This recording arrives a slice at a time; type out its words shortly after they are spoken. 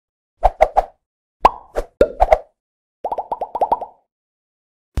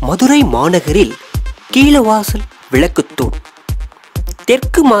மதுரை மாநகரில் கீழவாசல் விளக்குத்தூண்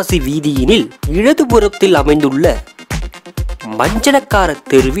தெற்கு மாசி வீதியினில் இடதுபுறத்தில் அமைந்துள்ள மஞ்சனக்கார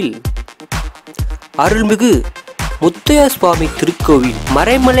தெருவில் அருள்மிகு முத்தையா சுவாமி திருக்கோவில்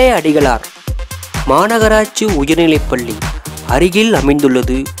மறைமலை அடிகளார் மாநகராட்சி உயர்நிலைப்பள்ளி அருகில்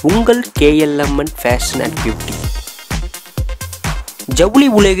அமைந்துள்ளது உங்கள் KLMN ஃபேஷன் அண்ட் பியூட்டி. ஜவுளி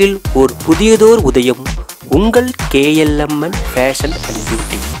உலகில் ஒரு புதியதோர் உதயம் உங்கள் KLMN fashion and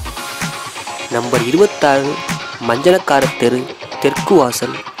beauty. Number 26 மஞ்சனக்கார தெரு தெற்கு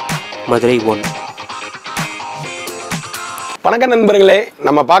வாசல் மதுரை 1. வணக்கம் நண்பர்களே,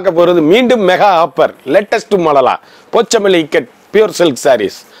 நம்ம பார்க்க போகிறது மீண்டும் மெகா ஆஃபர். லேட்டஸ்ட் மாடலா போச்சம்பள்ளி இக்கட் பியூர் சில்க்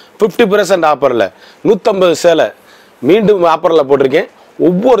சாரீஸ் 50% ஆஃபரில் 150 சேலை மீண்டும் ஆஃபரில் போட்டிருக்கேன்.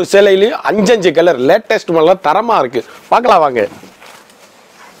 ஒவ்வொரு சேலையிலையும் 5 கலர் லேட்டஸ்ட் மாடலாக தரமாக இருக்குது. பார்க்கலாம் வாங்க.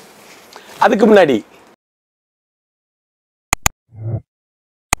 அதுக்கு முன்னாடி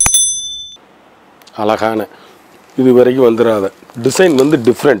அழகான இது வரைக்கும் வந்துடாத டிசைன் வந்து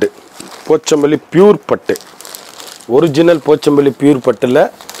டிஃப்ரெண்ட்டு. போச்சம்பள்ளி பியூர் பட்டு, ஒரிஜினல் போச்சம்பள்ளி பியூர் பட்டில்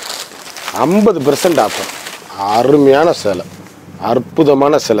 50% ஆஃபர். அருமையான சேலை,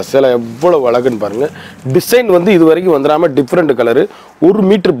 அற்புதமான சேலை. சேலை எவ்வளோ அழகுன்னு பாருங்கள். டிசைன் வந்து இது வரைக்கும் வந்துடாமல் டிஃப்ரெண்ட் கலரு. 1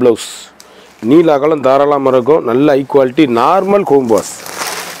 மீட்டர் ப்ளவுஸ், நீல அகலம் தாராளமாக இருக்கும். நல்ல high quality. Normal home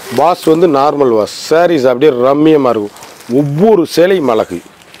wash வந்து நார்மல் வாஷ். சாரீஸ் அப்படியே ரம்மியமாக இருக்கும். ஒவ்வொரு சேலையும் அழகு.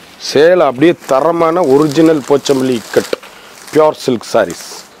 சேலை அப்படியே தரமான original Pochampalli ikat pure silk saris.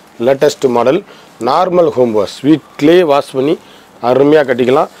 Latest model. Normal home wash, வீட்லேயே வாஷ் பண்ணி அருமையாக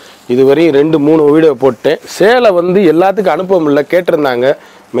கட்டிக்கலாம். இதுவரையும் 2-3 வீடியோ போட்டேன். சேலை வந்து எல்லாத்துக்கும் அனுப்ப முடியல, கேட்டிருந்தாங்க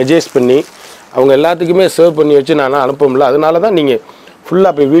மெசேஜ் பண்ணி. அவங்க எல்லாத்துக்குமே சேவ் பண்ணி வச்சு நான் அனுப்ப முடியல. அதனால தான் நீங்கள்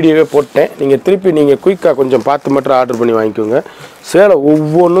ஃபுல்லாக போய் வீடியோவே போட்டேன். நீங்கள் திருப்பி நீங்கள் குயிக்காக கொஞ்சம் பார்த்து மட்டும் ஆர்டர் பண்ணி வாங்கிக்கோங்க. சேலை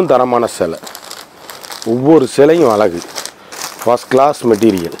ஒவ்வொன்றும் தரமான சேலை, ஒவ்வொரு சேலையும் அழகு. First class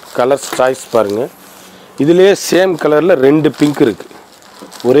material. Colours choice பாருங்கள். இதிலேயே சேம் கலரில் 2 பிங்க் இருக்குது.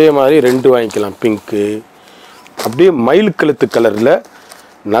 ஒரே மாதிரி 2 வாங்கிக்கலாம். பிங்க்கு அப்படியே மயில் கழுத்து கலரில்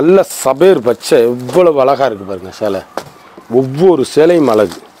நல்ல சபேர் பச்சை எவ்வளவு அழகாக இருக்குது பாருங்கள் சேலை. ஒவ்வொரு சேலையும்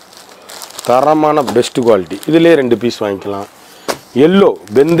அழகு, தரமான பெஸ்ட் குவாலிட்டி. இதிலே 2 பீஸ் வாங்கிக்கலாம். எல்லோ,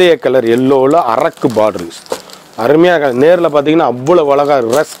 வெந்தய கலர் எல்லோவில் அரக்கு பார்டரு அருமையாக. நேரில் பார்த்தீங்கன்னா அவ்வளோ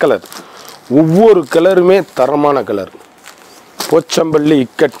அழகாக ரஸ் கலர். ஒவ்வொரு கலருமே தரமான colour. Pochampalli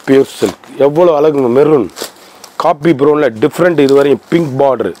ikat pure silk எவ்வளோ அழகுங்க. Maroon, copy ப்ரௌனில் different. இதுவரையும் பிங்க்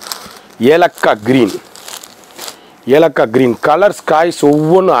பார்டரு, ஏலக்காய் க்ரீன், ஏலக்காய் க்ரீன் கலர் ஸ்காய்ஸ்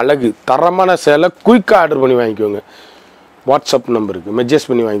ஒவ்வொன்றும் அழகு. தரமான சேலை. குயிக்காக ஆர்டர் பண்ணி வாங்கிக்கோங்க. வாட்ஸ்அப் நம்பருக்கு மெசேஜ்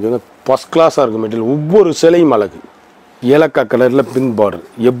பண்ணி வாங்கிக்கோங்க. ஃபஸ்ட் கிளாஸாக இருக்கும் மெட்டீரியல். ஒவ்வொரு சேலையும் அழகு. ஏலக்காய் கலரில் பிங்க் பார்டர்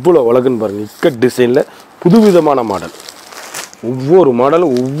எவ்வளோ அழகுன்னு பாருங்கள். இக்கட் டிசைனில் புதுவிதமான மாடல். ஒவ்வொரு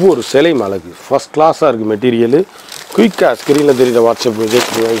மாடலும் ஒவ்வொரு சேலையும் அழகு. ஃபஸ்ட் கிளாஸாக இருக்குது மெட்டீரியலு. குயிக்காக ஸ்க்ரீனில் தெரியுற வாட்ஸ்அப் மெசேஜ்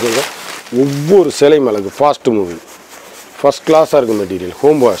பண்ணி வாங்கிக்கோங்க. ஒவ்வொரு சேலையும் அழகு. ஃபாஸ்ட் மூவிங், ஃபஸ்ட் கிளாஸாக இருக்குது மெட்டீரியல்.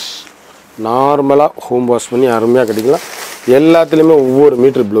 ஹோம் வாஷ், நார்மலாக ஹோம் வாஷ் பண்ணி அருமையாக கட்டிக்கலாம். எல்லாத்துலேயுமே ஒவ்வொரு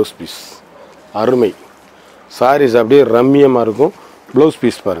மீட்டர் ப்ளவுஸ் பீஸ் அருமை. சாரீஸ் அப்படியே ரம்மியமாக இருக்கும். ப்ளவுஸ்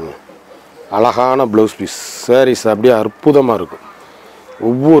பீஸ் பாருங்கள், அழகான ப்ளவுஸ் பீஸ். சாரீஸ் அப்படியே அற்புதமாக இருக்கும்.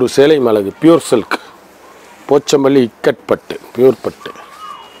 ஒவ்வொரு சேலையும் அழகு. பியூர் சில்க் போச்சம்பள்ளி இக்கட் பட்டு, பியூர் பட்டு.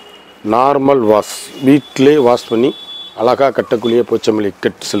 நார்மல் வாஷ், வீட்டிலே வாஷ் பண்ணி அழகாக கட்டக்கூடிய போச்சம்பள்ளி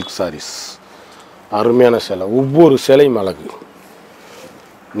இக்கட் சில்க் சாரீஸ். அருமையான சேலை. ஒவ்வொரு சேலையும் அழகு.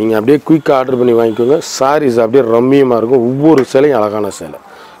 நீங்கள் அப்படியே குயிக்காக ஆர்டர் பண்ணி வாங்கிக்கோங்க. சாரீஸ் அப்படியே ரம்மியமாக இருக்கும். ஒவ்வொரு சேலையும் அழகான சேலை.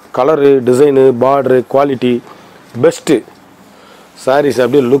 Colour, design, border, quality best. Saris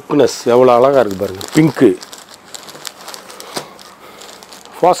அப்படியே லுக்னஸ் எவ்வளோ அழகாக இருக்குது பாருங்கள். பிங்க்கு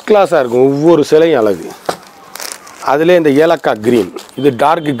ஃபர்ஸ்ட் கிளாஸாக இருக்கும். ஒவ்வொரு சேலையும் அழகு. அதிலே இந்த ஏலக்காய் க்ரீன், இது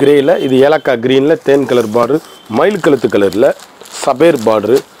டார்க் கிரேயில், இது ஏலக்காய் க்ரீனில் தேன் கலர் பார்டரு, மயில் கழுத்து கலரில் சபேர்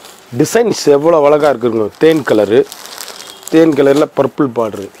பார்டரு. டிசைன்ஸ் எவ்வளோ அழகாக இருக்குங்க. தேன் கலரு, தேன் கலரில் பர்பிள்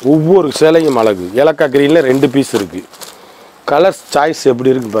பார்டரு. ஒவ்வொரு சேலையும் அழகு. ஏலக்காய் க்ரீனில் 2 பீஸ் இருக்குது. கலர்ஸ் சாய்ஸ்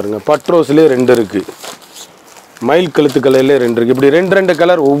எப்படி இருக்குது பாருங்கள். பட்ரோஸ்லேயே 2 இருக்குது. மயில் கழுத்து கலர்லேயே 2 இருக்குது. இப்படி 2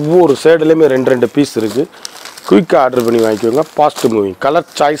 கலர் ஒவ்வொரு சைடுலேயுமே 2 பீஸ் இருக்குது. குயிக்காக ஆர்டர் பண்ணி வாங்கிக்கோங்க. Fast moving.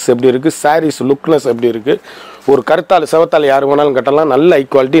 கலர் சாய்ஸ் எப்படி இருக்குது, சாரீஸ் லுக்னஸ் எப்படி இருக்குது. ஒரு கருத்தாள் செவத்தாள் யார் வேணாலும் கட்டலாம். நல்ல high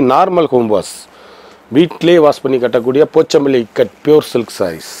quality. Normal home wash, வீட்டிலே வாஷ் பண்ணி கட்டக்கூடிய போச்சம்பள்ளி இக்கட் பியூர் சில்க்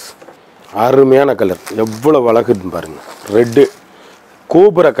சாரீஸ். அருமையான கலர், எவ்வளோ அழகுன்னு பாருங்கள். ரெட்டு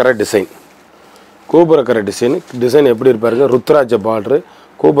கோபுரக்கரை டிசைன், கோபுரக்கரை டிசைன் எப்படி இருப்பாருங்க. ருத்ராஜ பார்டரு,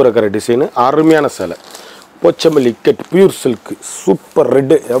 கோபுரக்கரை டிசைனு. அருமையான சேலை. Pochampalli ikat pure silk super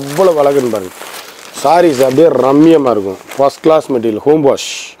red எவ்வளோ அழகுன்னு பாருங்கள். சாரீஸ் அப்படியே ரம்மியமாக இருக்கும். First class material. Home wash,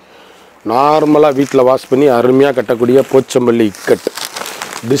 நார்மலாக வீட்டில் வாஷ் பண்ணி அருமையாக கட்டக்கூடிய போச்சம்பள்ளி இக்கட்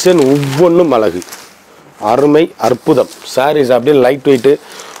டிசைன் ஒவ்வொன்றும் அழகு. அருமை, அற்புதம். சாரீஸ் அப்படியே லைட் வெயிட்டு.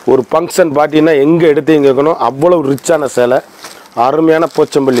 ஒரு ஃபங்க்ஷன் பார்ட்டினா எங்கே எடுத்தீங்க கேட்கணும், அவ்வளோ ரிச்சான சேலை. அருமையான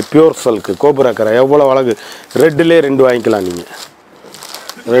போச்சம்பள்ளி பியூர் சல்க்கு கோபுராக்கரை எவ்வளோ அழகு. ரெட்டிலே 2 வாங்கிக்கலாம் நீங்கள்.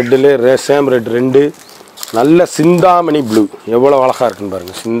 ரெட்டிலே சேம் ரெட் 2. நல்ல சிந்தாமணி ப்ளூ எவ்வளோ அழகாக இருக்குன்னு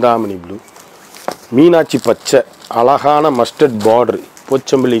பாருங்கள். சிந்தாமணி ப்ளூ, மீனாட்சி பச்சை, அழகான மஸ்டர்ட் பார்டரு,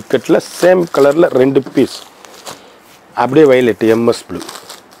 போச்சம்பள்ளி இக்கட்டில் சேம் கலரில் 2 பீஸ். அப்படியே violet MS blue,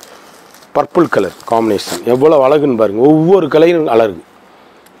 purple colour combination எவ்வளோ அழகுன்னு பாருங்கள். ஒவ்வொரு கலரும் அழகு.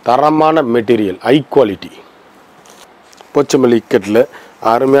 தரமான மெட்டீரியல், ஹை குவாலிட்டி. போச்சம்பள்ளி இக்கட்டில்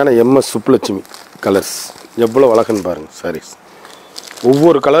அருமையான எம்எஸ் சுப்புலட்சுமி கலர்ஸ் எவ்வளோ அழகுன்னு பாருங்கள். சாரீஸ்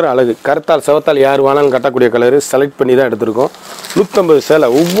ஒவ்வொரு கலரும் அழகு. கருத்தால் செவத்தால் யார் வேணாலும் கட்டக்கூடிய கலரு செலக்ட் பண்ணி தான் எடுத்திருக்கோம். 150 சேலை,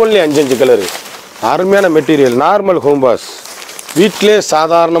 ஒவ்வொன்றிலையும் 5 கலரு. அருமையான மெட்டீரியல். நார்மல் ஹோம் வாஷ், வீட்டிலே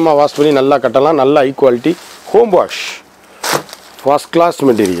சாதாரணமாக வாஷ் பண்ணி நல்லா கட்டலாம். நல்ல high quality home wash, first class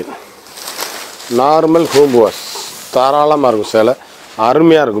material. Normal home wash தாராளமாக இருக்கும் சேலை.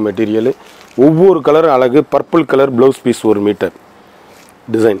 அருமையாக இருக்கும் மெட்டீரியல். ஒவ்வொரு கலரும் அழகு. Purple colour blouse piece 1 metre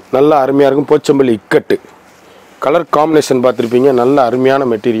design நல்லா அருமையாக இருக்கும். போச்சம்பள்ளி இக்கட்டு கலர் காம்பினேஷன் பார்த்துருப்பீங்க. நல்ல அருமையான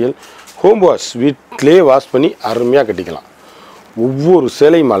மெட்டீரியல். ஹோம் வாஷ் வீட்டிலே வாஷ் பண்ணி அருமையாக கட்டிக்கலாம். ஒவ்வொரு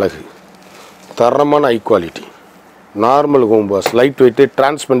சேலையும் அழகு. தரமான high quality. Normal home wash, light weight,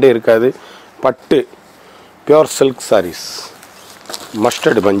 டிரான்ஸ்பரண்டே இருக்காது. பட்டு பியூர் சில்க் சாரீஸ்,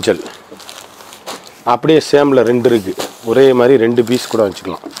 மஸ்டர்டு மஞ்சள். அப்படியே சேமில் 2 இருக்குது. ஒரே மாதிரி 2 பீஸ் கூட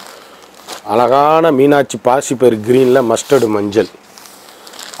வச்சுக்கலாம். அழகான மீனாட்சி பாசிப்பயிர் க்ரீனில் மஸ்டர்டு மஞ்சள்,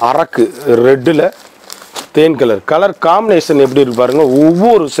 அரக்கு ரெட்டில் தேன் கலர். கலர் காம்பினேஷன் எப்படி இருக்கு பாருங்கள்.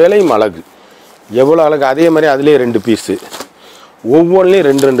 ஒவ்வொரு சேலையும் அழகு. எவ்வளோ அழகு. அதே மாதிரி அதிலே 2 பீஸு. ஒவ்வொன்றிலையும்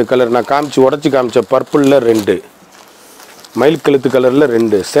 2 கலர். நான் உடச்சி காமிச்ச பர்பிளில் 2, மயில் கழுத்து கலரில்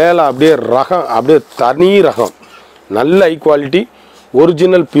 2. சேலை அப்படியே ரகம், அப்படியே தனி ரகம். நல்ல high quality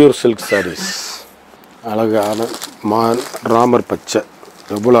original pure silk saris. அழகான ராமர் பச்சை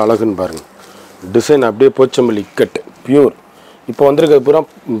எவ்வளோ அழகுன்னு பாருங்கள். டிசைன் அப்படியே போச்சம்பள்ளி இக்கட் பியூர். இப்போ வந்திருக்க பூரா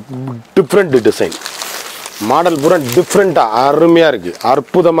டிஃப்ரெண்ட் டிசைன், மாடல் பூரா டிஃப்ரெண்ட்டாக அருமையாக இருக்குது.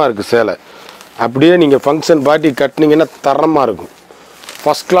 அற்புதமாக இருக்குது சேலை. அப்படியே நீங்கள் ஃபங்க்ஷன் பார்ட்டி கட்டினீங்கன்னா தரமாக இருக்கும்.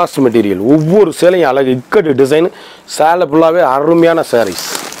 First class material. ஒவ்வொரு சேலையும் அழகு. இக்கட்டு டிசைன். சேலை ஃபுல்லாகவே அருமையான சாரீஸ்.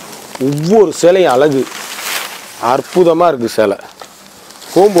 ஒவ்வொரு சேலையும் அழகு. அற்புதமாக இருக்குது சேலை.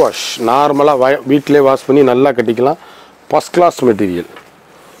 ஹோம் வாஷ் நார்மலாக வீட்டிலே வாஷ் பண்ணி நல்லா கட்டிக்கலாம். ஃபஸ்ட் கிளாஸ் மெட்டீரியல்,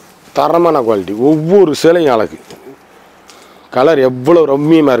 தரமான குவாலிட்டி. ஒவ்வொரு சேலையும் அழகு. கலர் எவ்வளோ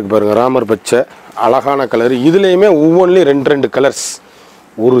ரம்மியமாக இருக்குது பாருங்கள். ராமர் பச்சை அழகான கலர். இதுலேயுமே ஒவ்வொன்றிலையும் 2 கலர்ஸ்.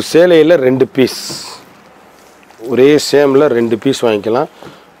 ஒரு சேலையில் 2 பீஸ். ஒரே சேமில் 2 பீஸ் வாங்கிக்கலாம்.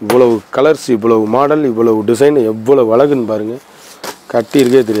 இவ்வளவு கலர்ஸ், இவ்வளவு மாடல், இவ்வளவு டிசைன் எவ்வளவு அழகுன்னு பாருங்கள்.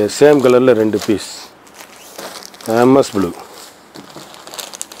 கட்டியிருக்கே தெரியாது. சேம் கலரில் 2 பீஸ். எம்எஸ் ப்ளூ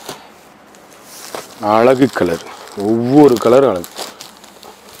அழகு கலர். ஒவ்வொரு கலரும் அழகு.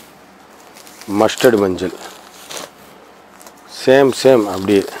 மஸ்டர்டு மஞ்சள் சேம்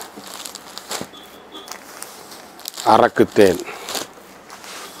அப்படியே. அரக்கு தேன்.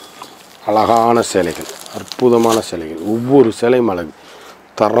 அழகான சேலைகள், அற்புதமான சேலைகள். ஒவ்வொரு சேலையும் அழகு.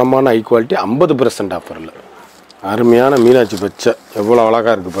 தரமான ஹை குவாலிட்டி. 50% ஆஃபரில். அருமையான மீனாட்சி பச்சை எவ்வளோ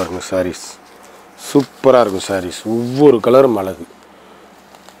அழகாக இருக்குது பாருங்கள். சாரீஸ் சூப்பராக இருக்கும். சாரீஸ் ஒவ்வொரு கலரும் அழகு.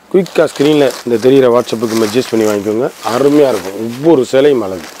 குயிக்காக ஸ்க்ரீனில் இந்த தெரிகிற வாட்ஸ்அப்புக்கு மெசேஜ் பண்ணி வாங்கிக்கோங்க. அருமையாக இருக்கும். ஒவ்வொரு சேலையும்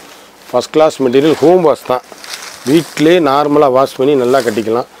அழகு. First class material. Home wash தான். வீட்டிலே நார்மலாக வாஷ் பண்ணி நல்லா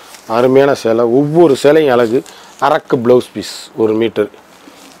கட்டிக்கலாம். அருமையான சேலை. ஒவ்வொரு சேலையும் அழகு. அரக்கு ப்ளவுஸ் பீஸ் 1 மீட்டர்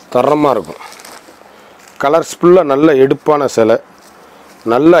தரமாக இருக்கும். கலர்ஸ் ஃபுல்லாக நல்ல எடுப்பான சேலை.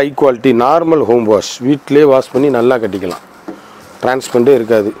 நல்ல high quality. Normal home wash வீட்டிலே வாஷ் பண்ணி நல்லா கட்டிக்கலாம். டிரான்ஸ்பரண்டே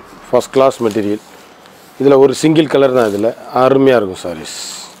இருக்காது. First class material. இதில் ஒரு சிங்கிள் கலர் தான். இதில் அருமையாக இருக்கும் சாரீஸ்.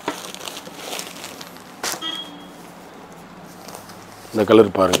 இந்த கலர்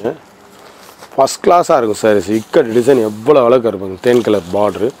பாருங்கள். ஃபஸ்ட் கிளாஸாக இருக்கும் சாரீஸ். இக்கட் டிசைன் எவ்வளோ அழகாக இருப்பாங்க. தேன் கலர்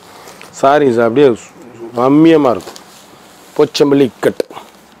பார்ட்ரு. சாரீஸ் அப்படியே ரம்மியமாக இருக்கும். Pochampalli ikat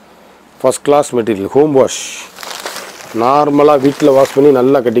first class material. Home wash நார்மலாக வீட்டில் வாஷ் பண்ணி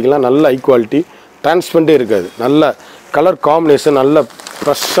நல்லா கட்டிக்கலாம். நல்ல ஹை குவாலிட்டி. டிரான்ஸ்பரண்டே இருக்காது. நல்ல கலர் காம்பினேஷன். நல்ல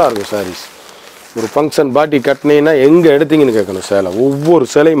ஃப்ரெஷ்ஷாக இருக்கும் சாரீஸ். ஒரு ஃபங்க்ஷன் பார்ட்டி கட்டினீங்கன்னா எங்கே எடுத்தீங்கன்னு கேட்கணும். சேலை ஒவ்வொரு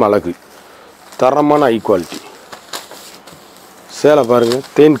சேலையும் அழகு. தரமான ஹை குவாலிட்டி. சேலை பாருங்கள்.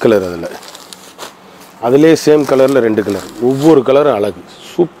 தேன் கலர். அதிலே சேம் கலரில் 2 கலர். ஒவ்வொரு கலரும் அழகு.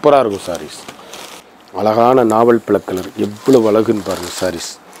 சூப்பராக இருக்கும் சாரீஸ். அழகான நாவல் பிளக் கலர் எவ்வளவு அழகுன்னு பாருங்கள். சாரீஸ்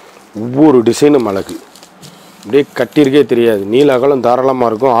ஒவ்வொரு டிசைனும் அழகு. அப்படியே கட்டியிருக்கே தெரியாது. நீல அகலம் தாராளமாக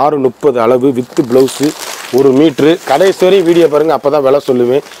இருக்கும். 6:30 அளவு வித்து ப்ளவுஸு 1 மீட்ரு. கடைசி வரையும் வீடியோ பாருங்கள். அப்போ தான் விலை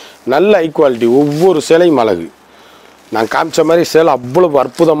சொல்லுவேன். நல்ல ஹை குவாலிட்டி. ஒவ்வொரு சேலையும் அழகு. நான் காமிச்ச மாதிரி சேலை அவ்வளவு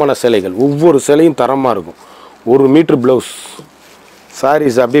அற்புதமான சேலைகள். ஒவ்வொரு சேலையும் தரமாக இருக்கும். 1 மீட்ரு ப்ளவுஸ்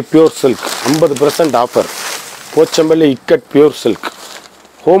சாரீஸ் அப்படியே pure silk 50% offer. Pochampalli ikat pure silk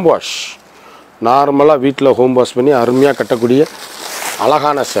home wash. நார்மலாக வீட்டில் ஹோம் வாஷ் பண்ணி அருமையாக கட்டக்கூடிய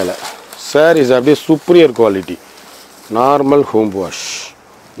அழகான சேலை. சாரீஸ் அப்படியே சூப்பரியர் குவாலிட்டி. Normal home wash.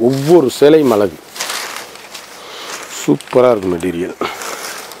 ஒவ்வொரு சேலையும் அழகு. சூப்பராக இருக்கும் material.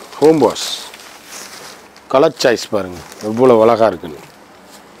 Home wash. Colour choice பாருங்கள் எவ்வளோ அழகாக இருக்குன்னு.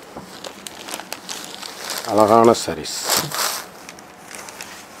 அழகான சாரீஸ்.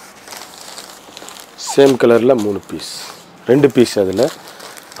 சேம் கலரில் 3 பீஸ், 2 பீஸ். அதில்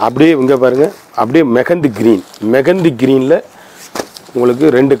அப்படியே இங்கே பாருங்கள், அப்படியே மெகந்தி க்ரீனில் உங்களுக்கு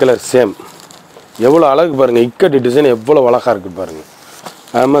 2 கலர் சேம். எவ்வளோ அழகு பாருங்கள். இக்கட் டிசைன் எவ்வளோ அழகாக இருக்குது பாருங்கள்.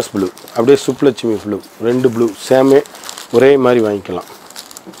 MS ப்ளூ, அப்படியே சுப்லட்சுமி ப்ளூ, 2 ப்ளூ சேமே ஒரே மாதிரி வாங்கிக்கலாம்.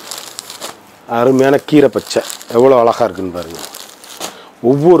 அருமையான கீரை பச்சை எவ்வளோ அழகாக இருக்குன்னு பாருங்கள்.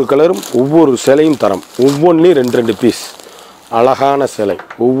 ஒவ்வொரு கலரும் ஒவ்வொரு சேலையும் தரம். ஒவ்வொன்றிலையும் 2 பீஸ். அழகான சேலை.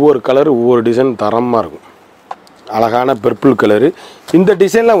 ஒவ்வொரு கலரு ஒவ்வொரு டிசைன் தரமாக இருக்கும். அழகான பர்பிள் கலரு. இந்த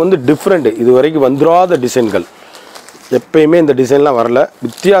டிசைன்லாம் வந்து டிஃப்ரெண்ட்டு. இது வரைக்கும் வந்துடாத டிசைன்கள். எப்பயுமே இந்த டிசைன்லாம் வரல.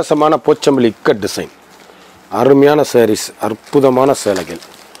 வித்தியாசமான போச்சம்பள்ளி இக்கட் டிசைன். அருமையான சாரீஸ், அற்புதமான சேலைகள்.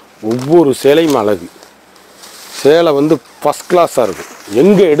 ஒவ்வொரு சேலையும் அழகு. சேலை வந்து ஃபஸ்ட் கிளாஸாக இருக்கும்.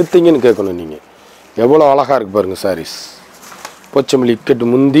 எங்கே எடுத்தீங்கன்னு கேட்கணும் நீங்கள். எவ்வளோ அழகாக இருக்குது பாருங்கள் சாரீஸ். போச்சம்பள்ளி இக்கட்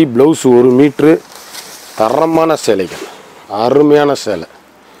முந்தி ப்ளவுஸ் 1 மீட்ரு. தரமான சேலைகள். அருமையான சேலை.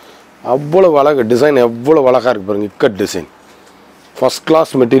 அவ்வளோ அழகு. டிசைன் எவ்வளோ அழகாக இருக்குது பாருங்கள். Ikat design first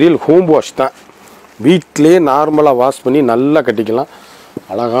class material. Home wash தான். வீட்டிலே நார்மலாக வாஷ் பண்ணி நல்லா கட்டிக்கலாம்.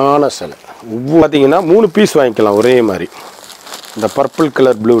 அழகான சேலை. பார்த்தீங்கன்னா 3 பீஸ் வாங்கிக்கலாம் ஒரே மாதிரி. இந்த பர்பிள்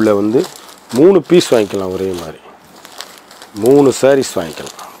கலர் ப்ளூவில் வந்து 3 பீஸ் வாங்கிக்கலாம் ஒரே மாதிரி. 3 சாரீஸ்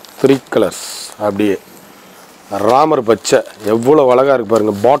வாங்கிக்கலாம். 3 கலர்ஸ். அப்படியே ராமர் பச்சை எவ்வளோ அழகாக இருக்குது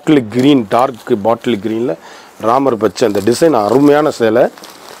பாருங்கள். பாட்டில் க்ரீன், டார்க் பாட்டில் க்ரீனில் ராமர் பச்சை. அந்த டிசைன் அருமையான சேலை.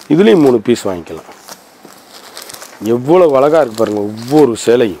 இதுலேயும் 3 பீஸ் வாங்கிக்கலாம். எவ்வளோ அழகாக இருக்குது பாருங்கள். ஒவ்வொரு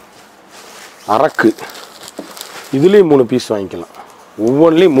சேலையும் அரக்கு. இதுலேயும் 3 பீஸ் வாங்கிக்கலாம்.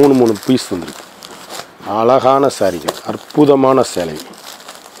 ஒவ்வொன்றிலையும் 3 பீஸ் வந்துருக்கு. அழகான சாரிகள். அற்புதமான சேலை.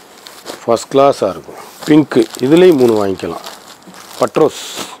 ஃபஸ்ட் கிளாஸாக இருக்கும். பிங்க்கு. இதுலேயும் 3 வாங்கிக்கலாம். பட்ரோஸ்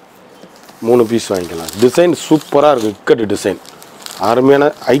 3 பீஸ் வாங்கிக்கலாம். டிசைன் சூப்பராக இருக்கும். இக்கட் டிசைன் அருமையான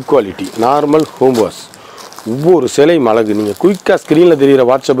high quality. Normal home wash. ஒவ்வொரு சேலையும் அழகு. நீங்கள் குயிக்காக ஸ்க்ரீனில் தெரிகிற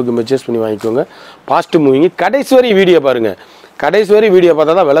வாட்ஸ்அப்புக்கு மெசேஜ் பண்ணி வாங்கிக்கோங்க. Fast moving. கடைசி வரை வீடியோ பாருங்கள். கடைசி வரை வீடியோ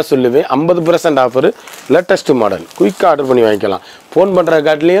பார்த்தா தான் விலை சொல்லுவேன். 50% ஆஃபரு. Latest model. குயிக்காக ஆர்டர் பண்ணி வாங்கிக்கலாம். ஃபோன் பண்ணுற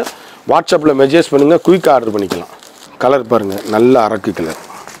காட்டிலையும் வாட்ஸ்அப்பில் மெசேஜ் பண்ணுங்கள். குயிக்காக ஆர்டர் பண்ணிக்கலாம். கலர் பாருங்கள். நல்ல அரக்கு கலர்.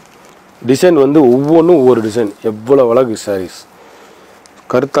 டிசைன் வந்து ஒவ்வொன்றும் ஒவ்வொரு டிசைன். எவ்வளோ அழகு சாரீஸ்.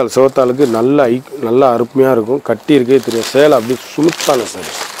 கருத்தால் சிவத்தாளுக்கு நல்லா அருமையாக இருக்கும். கட்டி இருக்கே தெரியும். சேலை அப்படி சுமுத்தான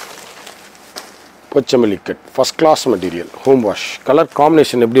saris. Pochampalli ikat first class material. Home wash. Colour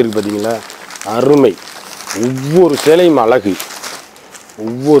combination எப்படி இருக்குது பார்த்தீங்களா? அருமை. ஒவ்வொரு சேலையும் அழகு.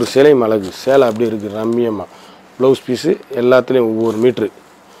 ஒவ்வொரு சேலையும் அழகு. சேலை அப்படி இருக்குது ரம்மியமாக. ப்ளவுஸ் பீஸு எல்லாத்துலேயும் ஒவ்வொரு மீட்ரு.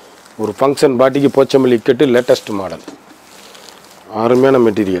 ஒரு ஃபங்க்ஷன் பாட்டிக்கு போச்சம்பள்ளி இக்கட்டு லேட்டஸ்ட் மாடல். அருமையான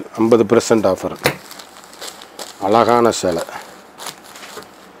மெட்டீரியல். 50% ஆஃபர். அழகான சேலை.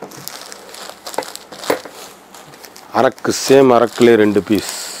 அரக்கு. Same அரக்குலே 2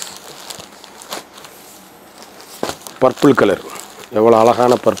 piece. Purple colour. எவ்வளோ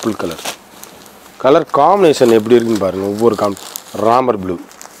அழகான பர்பிள் கலர். கலர் காம்பினேஷன் எப்படி இருக்குன்னு பாருங்கள். ஒவ்வொரு ராமர் ப்ளூ,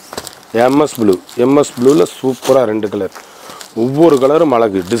 MS ப்ளூவில் சூப்பராக 2 கலர். ஒவ்வொரு கலரும்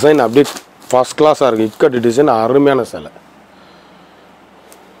அழகு. டிசைன் அப்படியே ஃபஸ்ட் கிளாஸாக இருக்குது. இக்கட் டிசைன் அருமையான சேலை.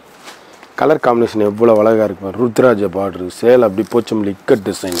 கலர் காம்பினேஷன் எவ்வளோ அழகாக இருக்குது. ருத்ராஜ பார்டரு. சேலை அப்படி போச்சம்பள்ளி இக்கட்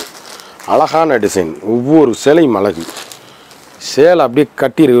டிசைன். அழகான டிசைன். ஒவ்வொரு சேலையும் அழகு. சேலை அப்படியே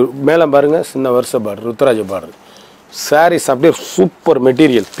கட்டியிருக்கு. மேலே பாருங்கள் சின்ன வருஷ பார்டர், ருத்ராஜ பார்டர். சாரீஸ் அப்படியே super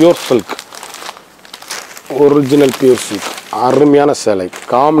material. Pure silk. Original pure silk. அருமையான சேலை.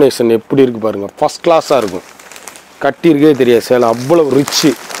 காம்பினேஷன் எப்படி இருக்குது பாருங்கள். ஃபஸ்ட் கிளாஸாக இருக்கும். கட்டியிருக்கே தெரியாது. சேலை அவ்வளோ ரிச்சு.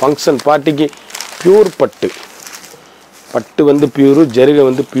 ஃபங்க்ஷன் பார்ட்டிக்கு பியூர் பட்டு. பட்டு வந்து பியூரு, ஜரிகை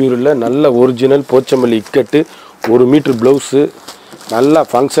வந்து பியூர் இல்லை. நல்ல ஒரிஜினல் போச்சம்பள்ளி இக்கட்டு. 1 மீட்ரு ப்ளவுஸு. நல்லா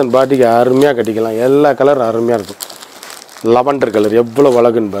ஃபங்க்ஷன் பார்ட்டிக்கு அருமையாக கட்டிக்கலாம். எல்லா கலரும் அருமையாக இருக்கும். லவண்டர் கலர் எவ்வளோ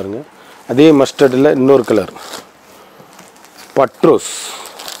அழகுன்னு பாருங்கள். அதே மஸ்டர்டில் இன்னொரு கலர் பட்ரோஸ்.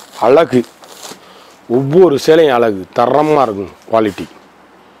 அழகு. ஒவ்வொரு சேலையும் அழகு. தரமாக இருக்கும் குவாலிட்டி.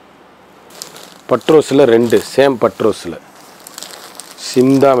 பட்ரோஸில் 2 சேம் பட்ரோஸில்.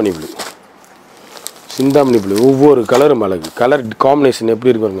 சிந்தாமணி ப்ளூ. ஒவ்வொரு கலரும் அழகு. கலர் காம்பினேஷன்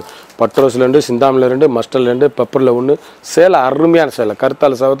எப்படி இருக்கு பாருங்க. பட்ரோஸில் 2, சிந்தாமணியில் 2, மஸ்டரில் 2, பெப்பரில் 1. சேலை அருமையான சேலை.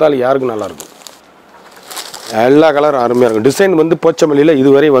 கருத்தால் சவத்தால் யாருக்கும் நல்லாயிருக்கும். எல்லா கலரும் அருமையாக இருக்கும். டிசைன் வந்து போச்சம்பள்ளியில்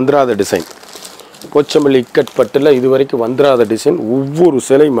இதுவரை வந்துடாத டிசைன். போச்சம்பள்ளி இக்கட் பட்டில் இது வரைக்கும் வந்துடாத டிசைன். ஒவ்வொரு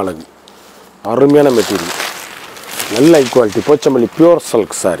சிலையும் அழகு, அருமையான மெட்டீரியல், நல்ல high quality. Pochampalli pure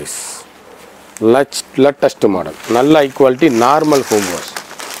silk saris, latest model, நல்ல high quality, normal home wash.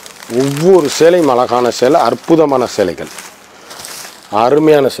 ஒவ்வொரு சேலையும் அழகான சேலை, அற்புதமான சேலைகள்,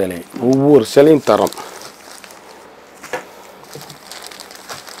 அருமையான சேலை, ஒவ்வொரு சேலையும் தரம்.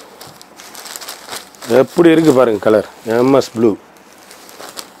 எப்படி இருக்குது பாருங்கள் colour. MS blue,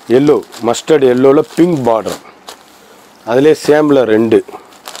 yellow, mustard எல்லோவில் pink border, அதிலே சேமில் 2,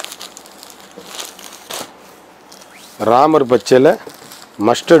 ராமர் பச்சையில்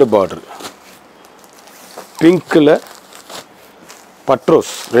மஸ்டர்டு பார்டர், பிங்க்கில்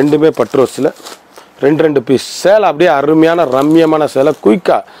பட்ரோஸ், ரெண்டுமே பட்ரோஸில் 2 பீஸ் சேலை. அப்படியே அருமையான ரம்யமான சேலை.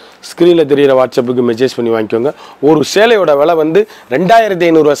 குயிக்காக ஸ்க்ரீனில் தெரிகிற வாட்ஸ்அப்புக்கு மெசேஜ் பண்ணி வாங்கிக்கோங்க. ஒரு சேலையோட விலை வந்து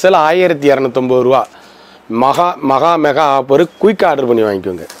 2500 சேலை 1250 ரூபா. Mega offer. குயிக்காக ஆர்டர் பண்ணி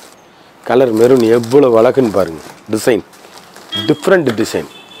வாங்கிக்கோங்க. கலர் மெரூன் எவ்வளோ அழகுன்னு பாருங்கள். Design different design.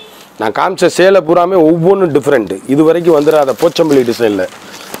 நான் காமிச்ச சேலை பூராமே ஒவ்வொன்றும் டிஃப்ரெண்ட்டு. இது வரைக்கும் வந்துடாத போச்சம்பள்ளி டிசைனில்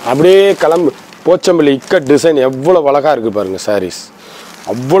அப்படியே போச்சம்பள்ளி இக்கட் டிசைன் எவ்வளோ அழகாக இருக்குது பாருங்கள். சாரீஸ்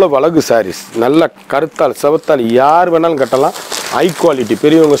அவ்வளோ அழகு சாரீஸ். நல்ல கருத்தால் செவத்தால் யார் வேணாலும் கட்டலாம். ஹை குவாலிட்டி,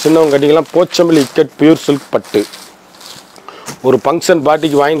 பெரியவங்க சின்னவங்க கட்டிக்கலாம். போச்சம்பள்ளி இக்கட் பியூர் சில்க் பட்டு. ஒரு ஃபங்க்ஷன்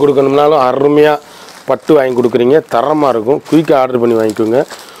பார்ட்டிக்கு வாங்கி கொடுக்கணும்னாலும் அருமையாக பட்டு வாங்கி கொடுக்குறீங்க, தரமாக இருக்கும். குயிக்காக ஆர்டர் பண்ணி வாங்கிக்கோங்க.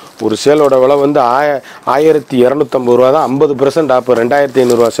 ஒரு சேலோட விலை வந்து 1250 ரூபா தான். 50% ஆஃபர்.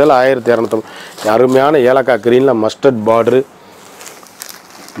 2500 ரூபா சேலை 1250. அருமையான ஏலக்காய் கிரீனில் மஸ்டர்ட் பார்டரு,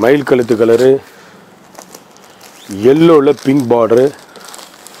 மயில் கழுத்து கலரு, எல்லோவில் பிங்க் பார்டரு.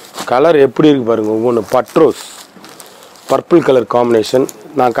 கலர் எப்படி இருக்குது பாருங்கள். ஒவ்வொன்று பட்ரோஸ், பர்பிள் கலர் காம்பினேஷன்.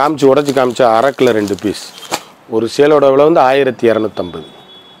 நான் உடச்சி காமிச்ச அரக்கில் 2 பீஸ். ஒரு சேலோட விலை வந்து 1250.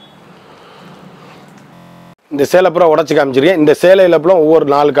 இந்த சேலை பூரா உடச்சி காமிச்சிருக்கேன். இந்த சேலையில் பூரா ஒவ்வொரு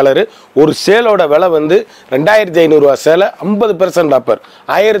 4 கலரு. ஒரு சேலோட விலை வந்து 2500 ரூபா சேலை, 50% ஆஃபர்,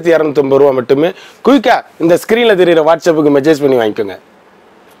 1250 ரூபா மட்டுமே. குயிக்காக இந்த ஸ்க்ரீனில் தெரிகிற வாட்ஸ்அப்புக்கு மெசேஜ் பண்ணி வாங்கிக்கோங்க.